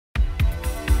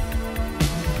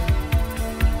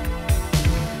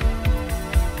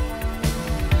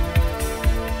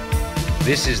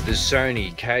This is the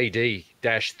Sony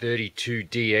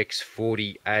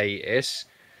KD-32DX40AUS.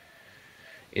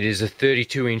 It is a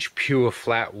 32-inch pure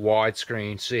flat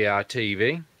widescreen CRT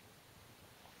TV.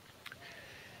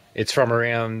 It's from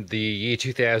around the year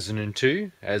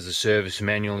 2002, as the service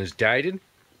manual is dated.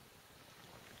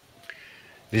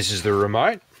 This is the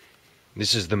remote.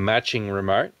 This is the matching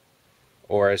remote,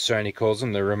 or as Sony calls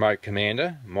them, the remote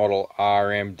commander, model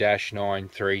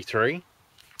RM-933.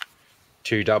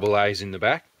 2 double A's in the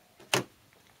back.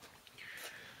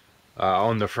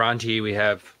 On the front here we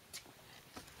have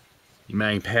the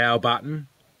main power button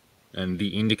and the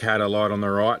indicator light on the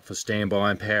right for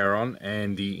standby and power on,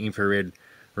 and the infrared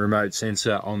remote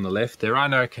sensor on the left. There are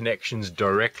no connections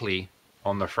directly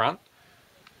on the front.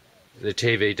 The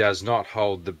TV does not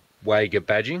hold the Wager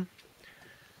badging.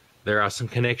 There are some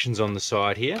connections on the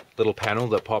side here, little panel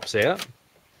that pops out,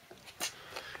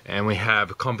 and we have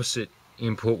a composite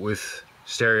input with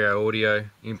stereo audio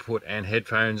input and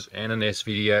headphones and an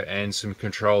S-video and some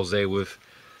controls there with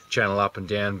channel up and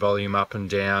down, volume up and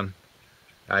down,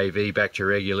 AV back to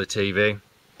regular TV.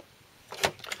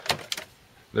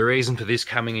 The reason for this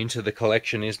coming into the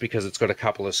collection is because it's got a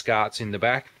couple of Scarts in the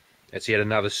back. It's yet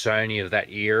another Sony of that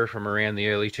era from around the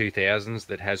early 2000s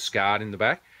that has Scart in the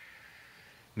back.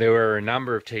 There were a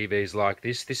number of TVs like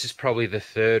this. This is probably the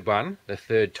third one, the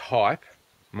third type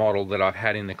model that I've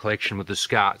had in the collection with the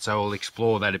Scart, so I'll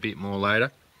explore that a bit more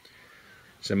later.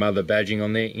 Some other badging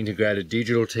on there, integrated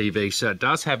digital TV, so it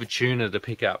does have a tuner to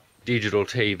pick up digital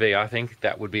TV. I think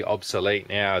that would be obsolete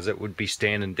now, as it would be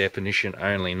standard definition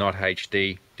only, not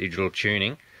HD digital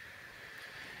tuning.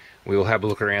 We'll have a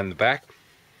look around the back.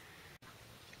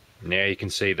 Now you can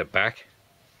see the back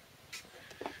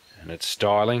and its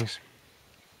stylings.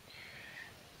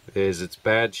 There's its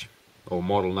badge, or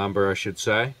model number I should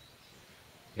say.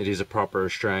 It is a proper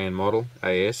Australian model,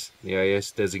 AS. The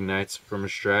AS designates from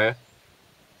Australia.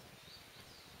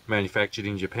 Manufactured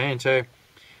in Japan too.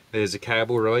 There's a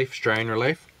cable relief, strain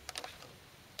relief.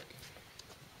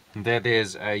 And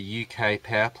there's a UK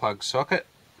power plug socket.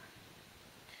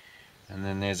 And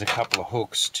then there's a couple of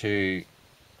hooks to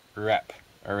wrap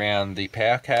around the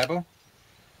power cable.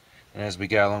 And as we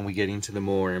go along we get into the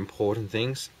more important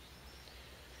things.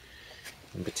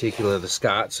 In particular the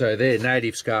Scart. So they're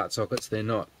native Scart sockets, they're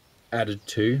not added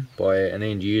to by an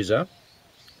end user.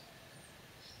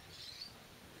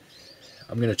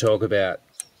 I'm going to talk about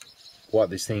what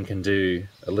this thing can do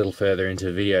a little further into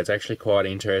the video. It's actually quite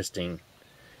interesting.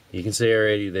 You can see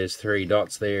already there's 3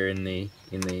 dots there in the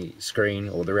screen,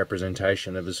 or the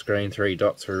representation of the screen, 3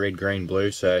 dots for red, green,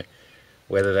 blue. So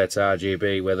whether that's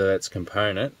RGB, whether that's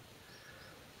component,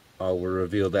 I will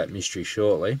reveal that mystery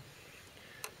shortly.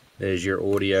 There's your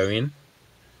audio in.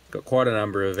 Got quite a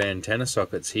number of antenna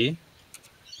sockets here.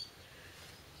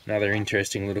 Another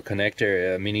interesting little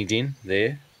connector, a mini DIN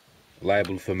there,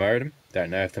 labelled for modem. Don't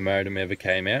know if the modem ever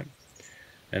came out.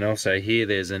 And also here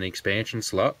there's an expansion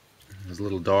slot. There's a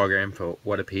little diagram for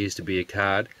what appears to be a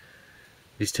card.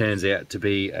 This turns out to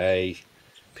be a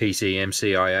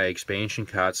PCMCIA expansion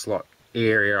card slot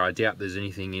area. I doubt there's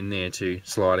anything in there to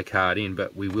slide a card in,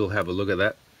 but we will have a look at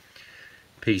that.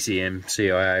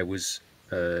 PCMCIA was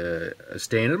a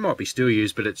standard, might be still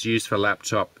used, but it's used for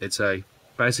laptop. It's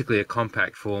basically a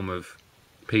compact form of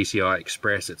PCI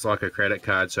Express. It's like a credit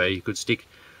card, so you could stick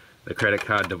the credit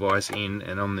card device in,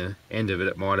 and on the end of it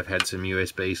it might have had some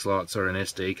USB slots or an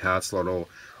SD card slot or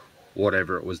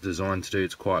whatever it was designed to do.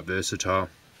 It's quite versatile.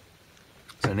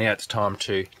 So now it's time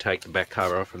to take the back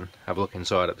cover off and have a look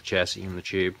inside at the chassis and the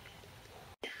tube.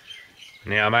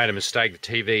 Now I made a mistake. The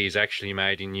TV is actually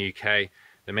made in UK.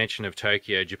 The mention of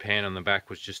Tokyo, Japan on the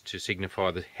back was just to signify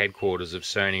the headquarters of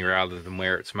Sony rather than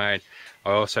where it's made.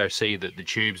 I also see that the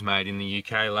tube's made in the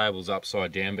UK, label's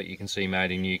upside down, but you can see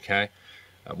made in UK.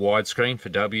 Widescreen for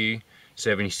W,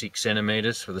 76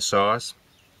 centimeters for the size,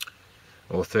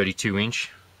 or 32 inch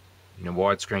in a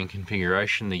widescreen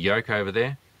configuration. The yoke over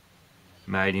there,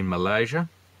 made in Malaysia.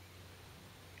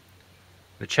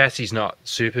 The chassis is not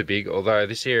super big, although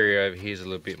this area over here is a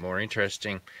little bit more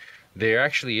interesting. There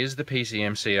actually is the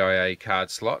PCMCIA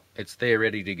card slot. It's there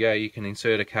ready to go. You can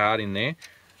insert a card in there.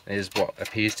 There's what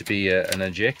appears to be an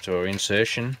eject or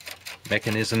insertion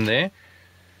mechanism there.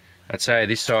 I'd say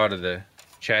this side of the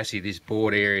chassis, this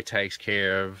board area, takes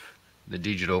care of the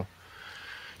digital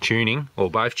tuning, or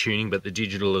both tuning, but the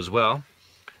digital as well.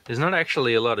 There's not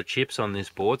actually a lot of chips on this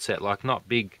board set, like not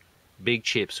big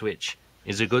chips, which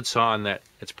is a good sign that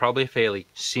it's probably a fairly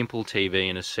simple TV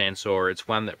in a sense, or it's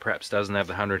one that perhaps doesn't have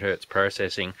the 100 Hz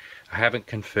processing. I haven't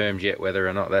confirmed yet whether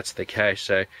or not that's the case,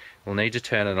 so we'll need to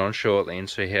turn it on shortly and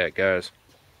see how it goes.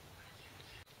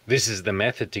 This is the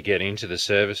method to get into the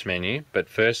service menu, but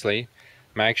firstly,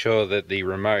 make sure that the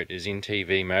remote is in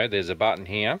TV mode. There's a button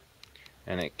here,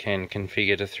 and it can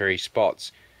configure to 3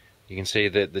 spots. You can see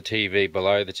that the TV,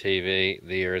 below the TV,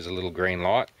 there is a little green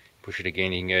light. Push it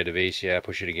again, you can go to VCR,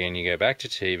 push it again, you go back to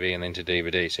TV and then to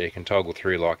DVD, so you can toggle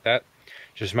through like that.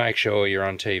 Just make sure you're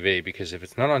on TV, because if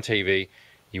it's not on TV,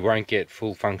 you won't get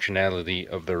full functionality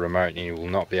of the remote and you will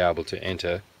not be able to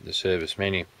enter the service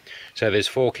menu. So there's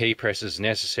 4 key presses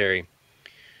necessary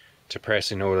to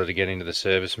press in order to get into the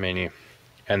service menu.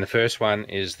 And the first one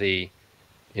is the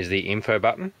info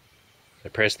button. So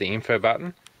press the info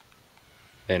button,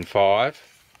 then 5,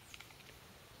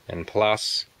 then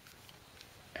plus,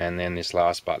 and then this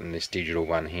last button, this digital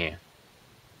one here.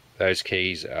 Those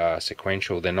keys are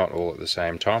sequential, they're not all at the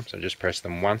same time, so just press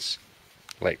them once,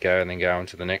 let go, and then go on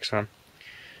to the next one.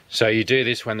 So you do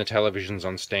this when the television's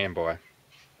on standby.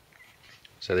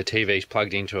 So the TV's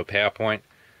plugged into a power point,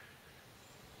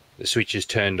 the switch is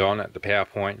turned on at the power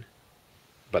point,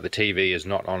 but the TV is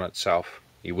not on itself.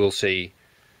 You will see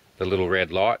the little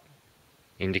red light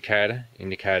indicator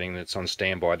indicating that it's on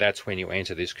standby. That's when you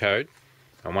enter this code,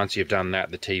 and once you've done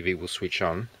that, the TV will switch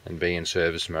on and be in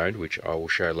service mode, which I will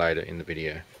show later in the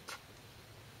video.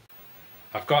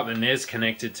 I've got the NES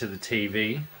connected to the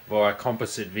TV via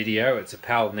composite video. It's a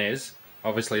PAL NES.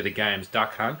 Obviously the game's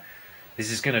Duck Hunt. This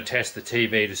is going to test the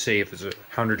TV to see if it's a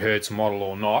 100Hz model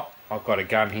or not. I've got a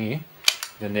gun here,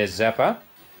 the NES Zapper.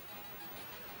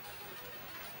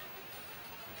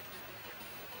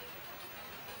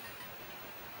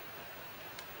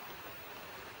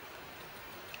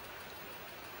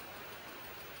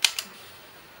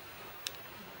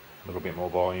 A little bit more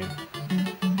volume.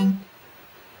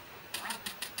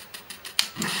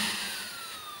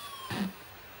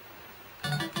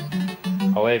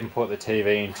 I'll even put the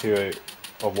TV into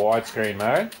a widescreen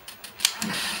mode.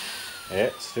 Yeah,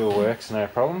 it still works, no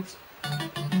problems.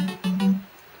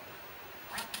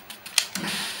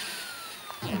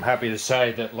 I'm happy to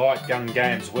say that light gun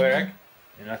games work,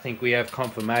 and I think we have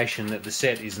confirmation that the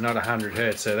set is not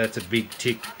 100Hz, so that's a big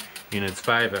tick in its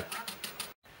favour.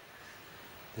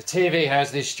 The TV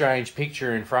has this strange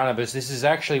picture in front of us. This is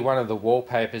actually one of the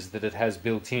wallpapers that it has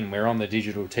built in. We're on the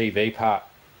digital TV part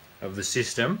of the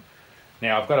system.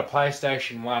 Now I've got a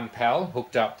PlayStation 1 PAL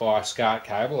hooked up by a Scart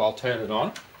cable. I'll turn it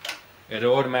on. It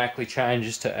automatically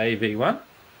changes to AV1.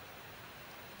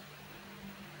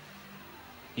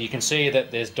 You can see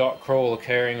that there's dot crawl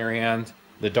occurring around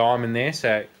the diamond there,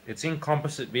 so it's in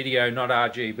composite video, not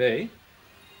RGB.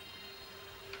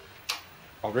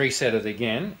 I'll reset it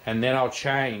again, and then I'll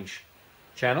change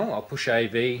channel. I'll push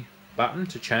AV button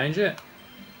to change it.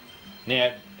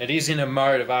 Now, it is in a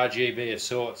mode of RGB of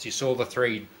sorts. You saw the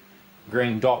 3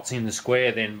 green dots in the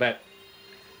square then, but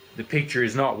the picture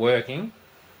is not working.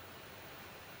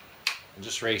 I'll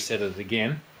just reset it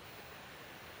again.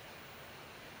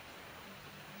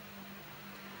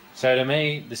 So to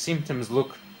me, the symptoms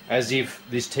look as if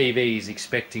this TV is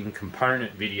expecting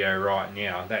component video right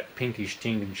now. That pinkish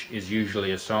tinge is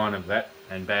usually a sign of that,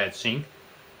 and bad sync.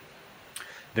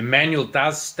 The manual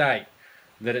does state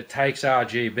that it takes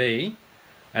RGB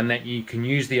and that you can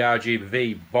use the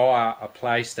RGB via a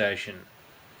PlayStation.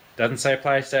 Doesn't say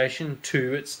PlayStation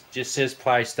 2, it just says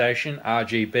PlayStation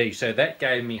RGB. So that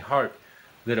gave me hope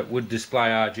that it would display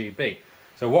RGB.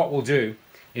 So what we'll do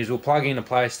is we'll plug in a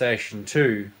PlayStation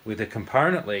 2 with a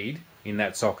component lead in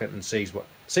that socket and see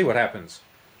what happens.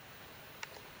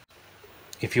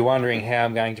 If you're wondering how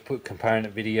I'm going to put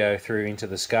component video through into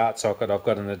the Scart socket, I've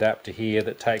got an adapter here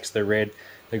that takes the red,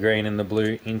 the green and the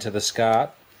blue into the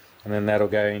Scart, and then that'll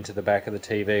go into the back of the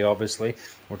TV obviously.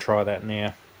 We'll try that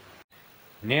now.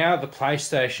 Now the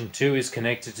PlayStation 2 is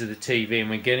connected to the TV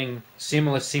and we're getting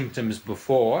similar symptoms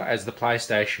before as the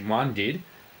PlayStation 1 did,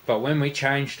 but when we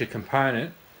change to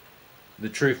component, the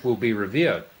truth will be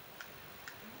revealed.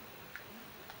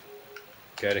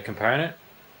 Go to component,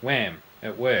 wham,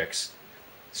 it works.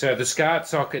 So the Scart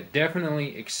socket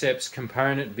definitely accepts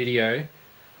component video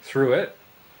through it.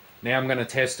 Now I'm going to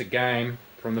test a game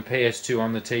from the PS2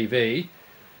 on the TV,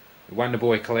 the Wonder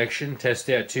Boy collection, test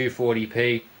out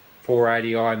 240p,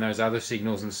 480i and those other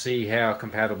signals and see how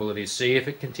compatible it is, see if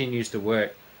it continues to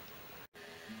work.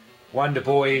 Wonder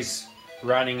Boy is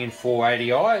running in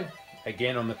 480i,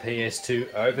 again on the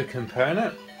PS2 over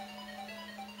component,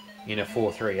 in a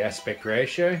 4:3 aspect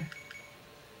ratio.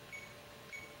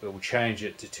 We'll change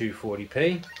it to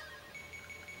 240p.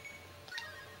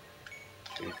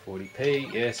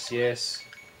 240p, yes, yes.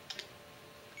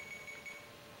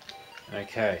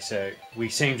 Okay, so we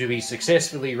seem to be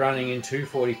successfully running in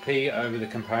 240p over the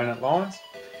component lines.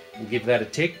 We'll give that a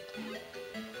tick.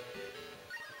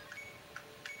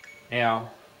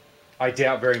 Now, I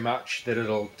doubt very much that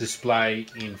it'll display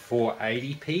in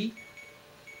 480p.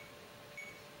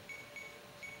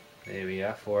 There we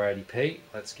are, 480p.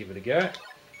 Let's give it a go.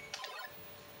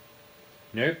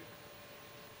 Nope.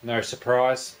 No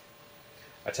surprise.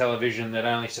 A television that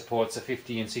only supports a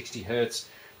 50 and 60 Hertz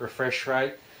refresh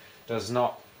rate does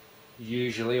not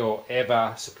usually or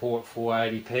ever support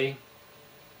 480p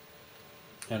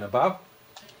and above.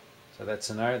 So that's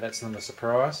a no, that's not a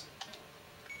surprise.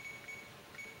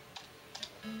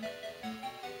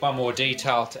 One more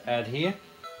detail to add here.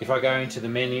 If I go into the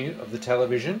menu of the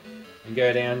television and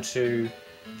go down to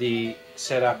the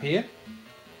setup here,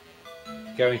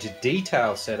 go into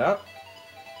detail setup,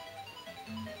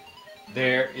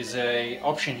 there is a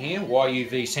option here,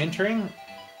 YUV centering,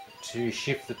 to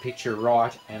shift the picture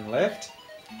right and left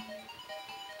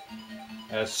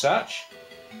as such.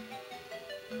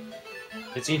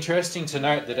 It's interesting to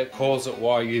note that it calls it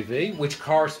YUV, which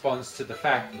corresponds to the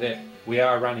fact that we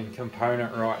are running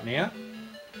component right now.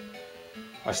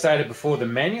 I stated before the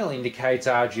manual indicates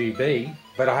RGB,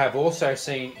 but I have also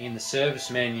seen in the service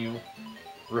manual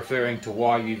referring to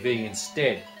YUV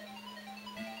instead.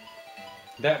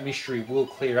 That mystery will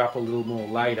clear up a little more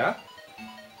later,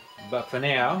 but for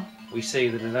now we see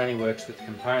that it only works with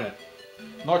component.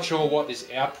 Not sure what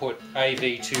this output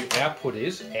AV2 output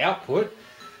is.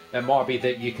 That might be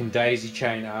that you can daisy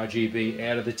chain RGB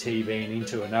out of the TV and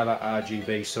into another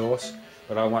RGB source,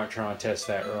 but I won't try and test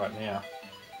that right now.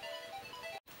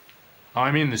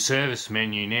 I'm in the service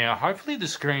menu now. Hopefully the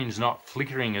screen's not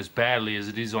flickering as badly as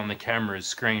it is on the camera's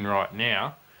screen right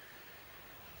now.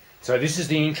 So this is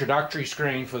the introductory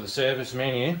screen for the service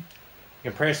menu. You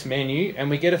can press menu and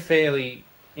we get a fairly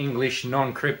English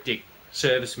non-cryptic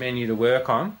service menu to work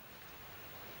on.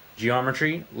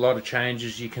 Geometry, a lot of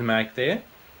changes you can make there.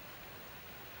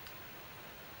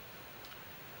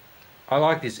 I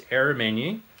like this error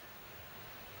menu.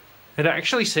 It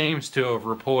actually seems to have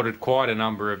reported quite a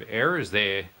number of errors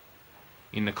there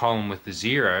in the column with the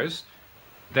zeros.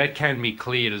 That can be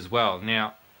cleared as well.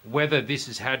 Now, whether this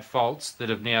has had faults that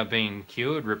have now been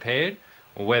cured, repaired,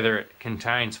 or whether it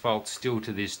contains faults still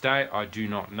to this day, I do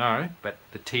not know, but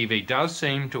the TV does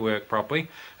seem to work properly.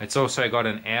 It's also got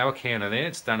an hour counter there.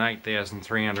 It's done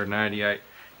 8,388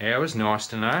 hours, nice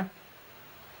to know.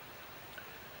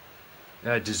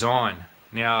 Design.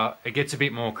 Now, it gets a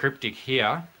bit more cryptic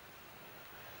here,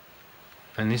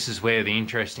 and this is where the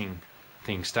interesting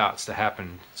thing starts to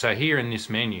happen. So here in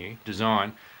this menu,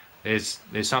 design, there's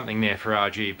something there for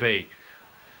RGB.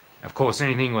 Of course,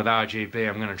 anything with RGB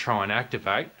I'm going to try and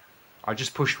activate. I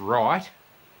just push right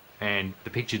and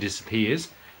the picture disappears.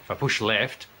 If I push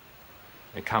left,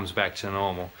 it comes back to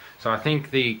normal. So I think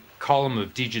the column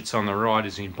of digits on the right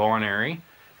is in binary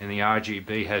and the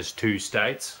RGB has two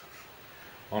states,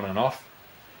 on and off.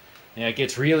 Now it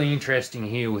gets really interesting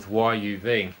here with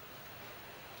YUV.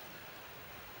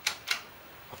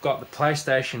 I've got the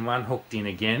PlayStation 1 hooked in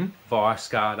again via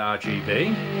Scart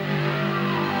RGB.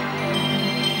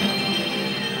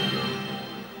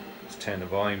 Let's turn the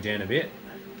volume down a bit.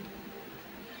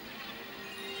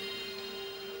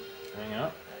 Hang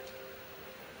on.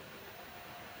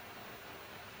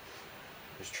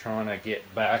 Just trying to get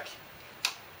back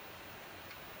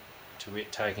to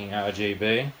it taking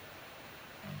RGB.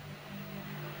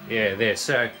 Yeah, there.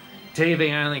 So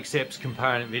TV only accepts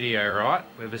component video, right?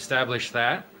 We've established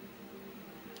that.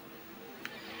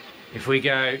 If we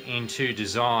go into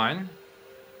design,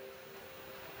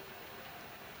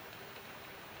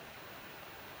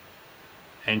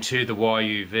 and to the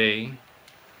YUV,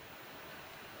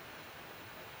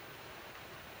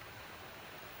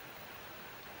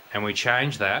 and we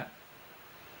change that,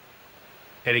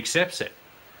 it accepts it.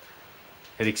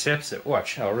 It accepts it.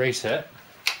 Watch, I'll reset.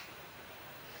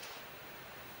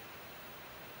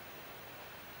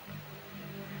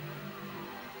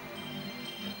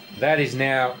 That is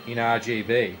now in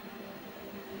RGB.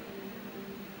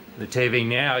 The TV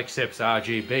now accepts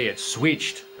RGB. It's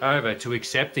switched over to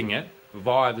accepting it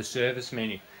via the service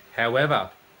menu. However,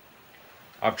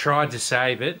 I've tried to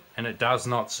save it and it does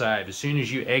not save. As soon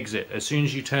as you exit, as soon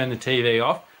as you turn the TV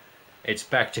off, it's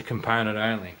back to component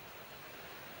only.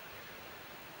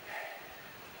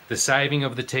 The saving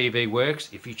of the TV works.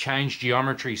 If you change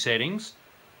geometry settings,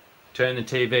 turn the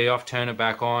TV off, turn it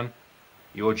back on,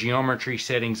 your geometry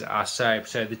settings are saved.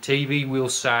 So the TV will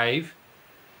save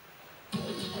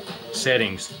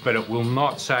settings, but it will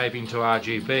not save into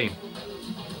RGB.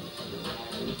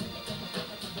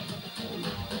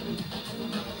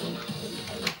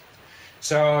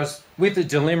 So I was with the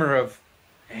dilemma of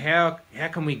how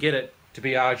can we get it to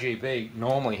be RGB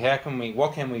normally?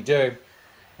 What can we do?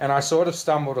 And I sort of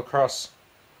stumbled across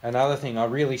another thing, I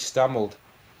really stumbled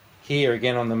here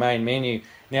again on the main menu.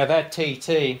 Now that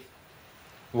TT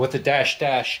with the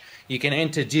dash, you can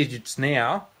enter digits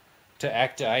now to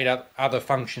activate other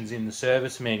functions in the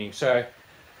service menu. So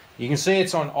you can see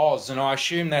it's on Oz, and I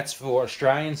assume that's for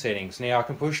Australian settings. Now I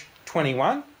can push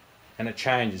 21 and it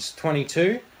changes.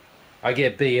 22, I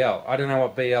get BL. I don't know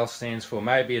what BL stands for.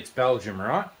 Maybe it's Belgium,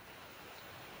 right?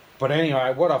 But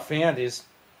anyway, what I found is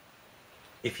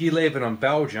if you leave it on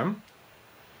Belgium,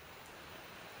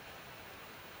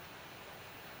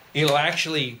 it'll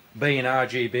actually be in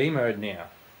RGB mode now.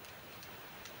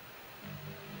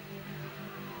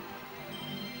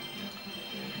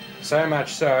 So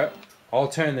much so, I'll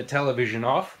turn the television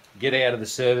off, get out of the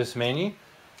service menu,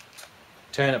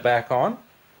 turn it back on.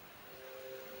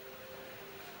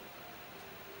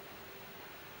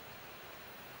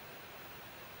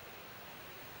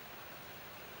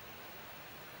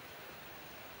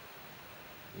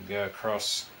 Go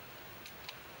across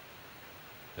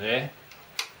there.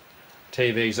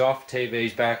 TV's off,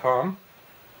 TV's back on.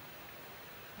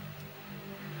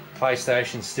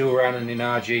 PlayStation's still running in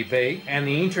RGB, and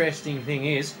the interesting thing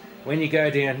is when you go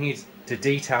down here to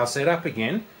detail setup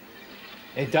again,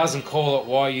 it doesn't call it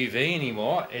YUV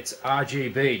anymore, it's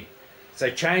RGB.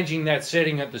 So changing that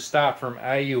setting at the start from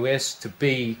AUS to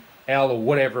BL or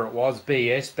whatever it was,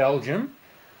 BS, Belgium,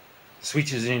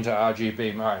 switches into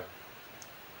RGB mode.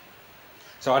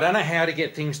 So I don't know how to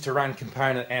get things to run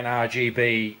component and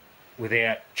RGB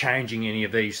without changing any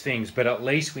of these things, but at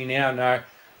least we now know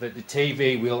that the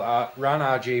TV will run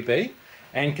RGB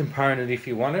and component if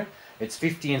you want to. It's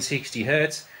 50 and 60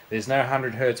 Hertz. There's no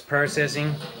 100 Hertz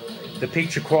processing. The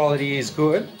picture quality is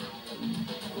good.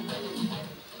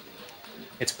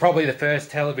 It's probably the first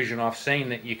television I've seen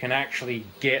that you can actually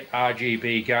get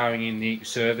RGB going in the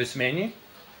service menu.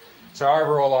 So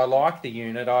overall I like the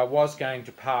unit. I was going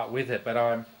to part with it, but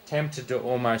I'm tempted to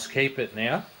almost keep it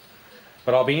now.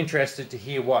 But I'll be interested to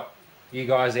hear what you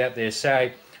guys out there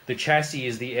say. The chassis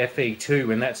is the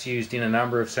FE2, and that's used in a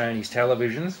number of Sony's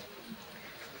televisions.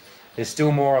 There's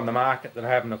still more on the market that I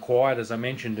haven't acquired, as I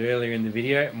mentioned earlier in the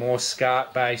video. More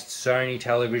Scart based Sony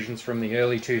televisions from the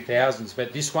early 2000s,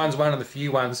 but this one's one of the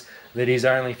few ones that is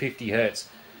only 50 Hertz.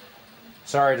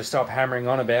 Sorry to stop hammering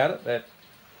on about it, but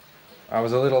I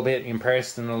was a little bit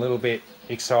impressed and a little bit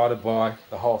excited by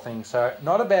the whole thing. So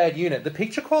not a bad unit. The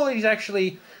picture quality is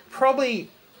actually probably,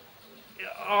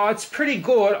 it's pretty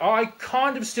good. I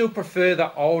kind of still prefer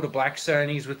the older black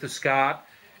Sonys with the Scart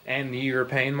and the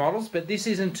European models, but this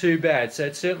isn't too bad, so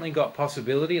it's certainly got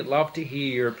possibility. I'd love to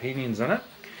hear your opinions on it.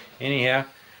 Anyhow,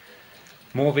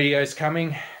 more videos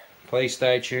coming. Please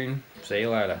stay tuned. See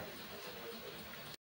you later.